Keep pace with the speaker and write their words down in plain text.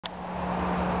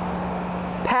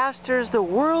Pastors the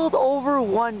world over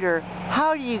wonder,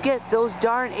 how do you get those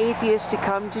darn atheists to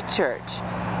come to church?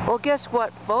 Well, guess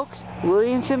what, folks?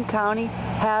 Williamson County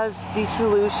has the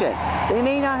solution. They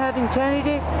may not have intended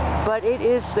it, but it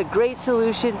is the great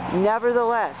solution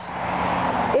nevertheless.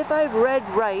 If I've read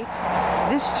right,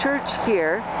 this church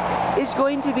here is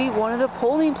going to be one of the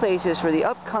polling places for the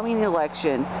upcoming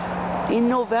election in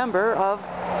November of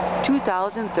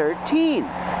 2013.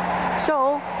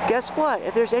 So, guess what?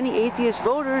 If there's any atheist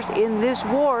voters in this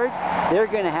ward, they're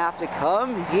going to have to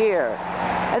come here.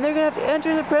 And they're going to have to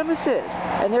enter the premises.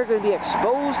 And they're going to be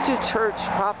exposed to church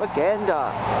propaganda.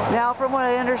 Now, from what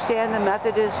I understand, the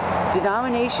Methodist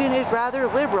denomination is rather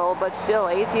liberal, but still,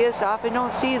 atheists often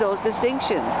don't see those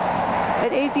distinctions. And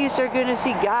atheists are going to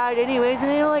see God anyways, and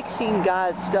they don't like seeing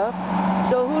God stuff.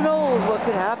 So who knows what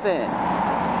could happen?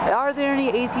 Are there any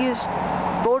atheist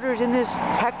voters in this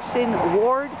Texan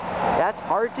ward? That's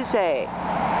hard to say.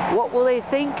 What will they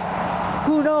think?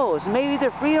 Who knows? Maybe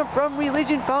the Freedom From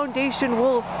Religion Foundation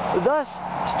will thus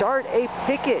start a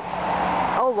picket,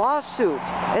 a lawsuit,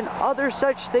 and other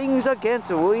such things against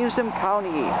Williamson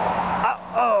County.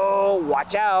 Uh-oh!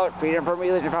 Watch out! Freedom From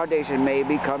Religion Foundation may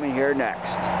be coming here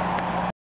next.